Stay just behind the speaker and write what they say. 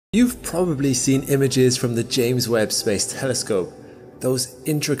You've probably seen images from the James Webb Space Telescope, those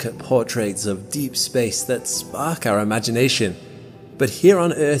intricate portraits of deep space that spark our imagination. But here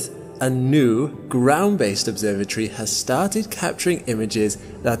on Earth, a new, ground-based observatory has started capturing images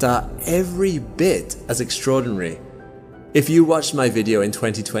that are every bit as extraordinary. If you watched my video in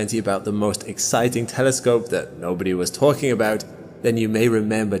 2020 about the most exciting telescope that nobody was talking about, then you may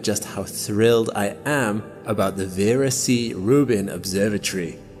remember just how thrilled I am about the Vera Rubin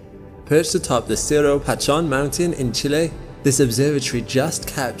Observatory. Perched atop the Cerro Pachon mountain in Chile, this observatory just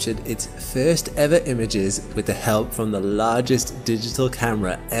captured its first ever images with the help from the largest digital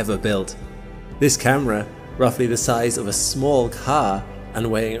camera ever built. This camera, roughly the size of a small car and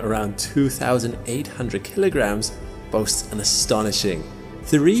weighing around 2,800 kilograms, boasts an astonishing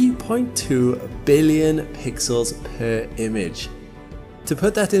 3.2 billion pixels per image. To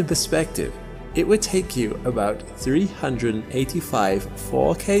put that in perspective, it would take you about 385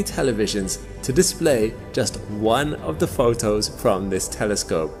 4K televisions to display just one of the photos from this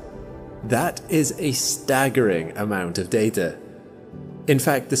telescope. That is a staggering amount of data. In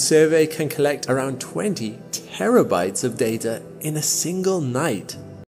fact, the survey can collect around 20 terabytes of data in a single night.